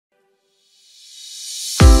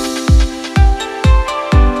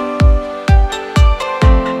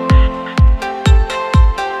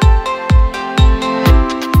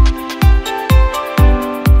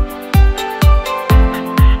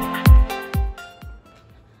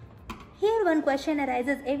one question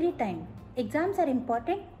arises every time. Exams are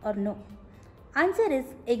important or no? Answer is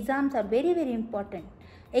exams are very, very important.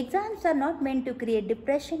 Exams are not meant to create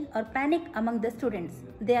depression or panic among the students.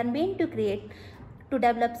 They are meant to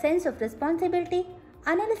develop sense of responsibility,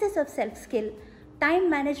 analysis of self-skill, time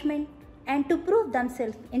management, and to prove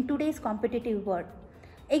themselves in today's competitive world.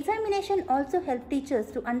 Examination also help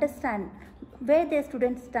teachers to understand where their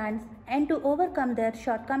students stand and to overcome their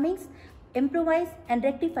shortcomings, improvise and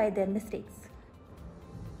rectify their mistakes.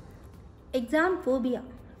 Exam phobia,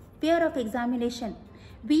 fear of examination.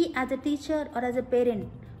 We as a teacher or as a parent,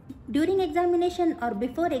 during examination or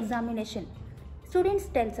before examination, students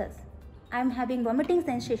tells us, I am having vomiting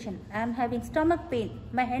sensation, I am having stomach pain,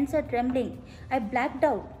 my hands are trembling, I blacked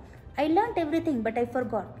out, I learnt everything but I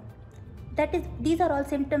forgot. These are all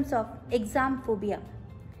symptoms of exam phobia.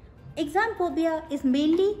 Exam phobia is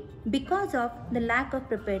mainly because of the lack of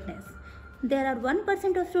preparedness. There are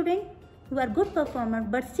 1% of students who are good performers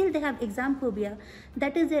but still they have exam phobia.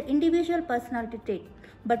 That is their individual personality trait.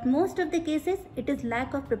 But most of the cases it is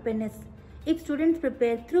lack of preparedness. If students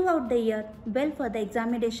prepare throughout the year well for the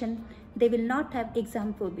examination, they will not have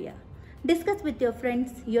exam phobia. Discuss with your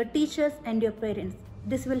friends, your teachers and your parents.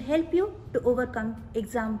 This will help you to overcome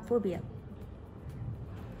exam phobia.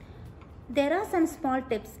 There are some small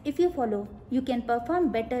tips. If you follow, you can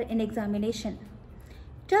perform better in examination.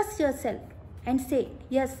 Trust yourself and say,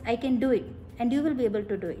 yes, I can do it, and you will be able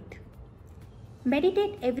to do it.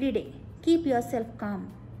 Meditate every day. Keep yourself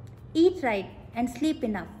calm. Eat right and sleep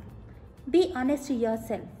enough. Be honest to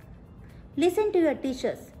yourself. Listen to your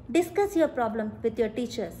teachers. Discuss your problem with your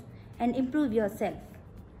teachers and improve yourself.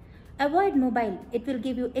 Avoid mobile. It will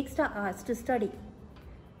give you extra hours to study.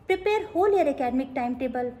 Prepare whole year academic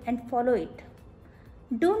timetable and follow it.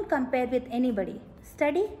 Don't compare with anybody.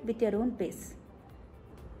 Study with your own pace.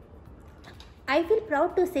 I feel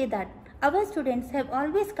proud to say that our students have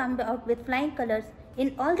always come out with flying colors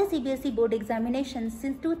in all the CBSE board examinations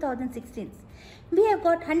since 2016. We have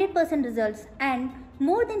got 100% results and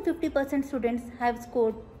more than 50% students have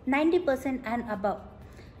scored 90% and above.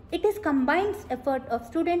 It is combined effort of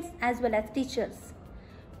students as well as teachers.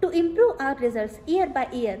 To improve our results year by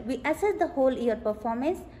year, we assess the whole year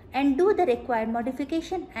performance and do the required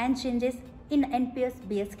modification and changes in NPS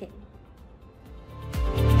BSK.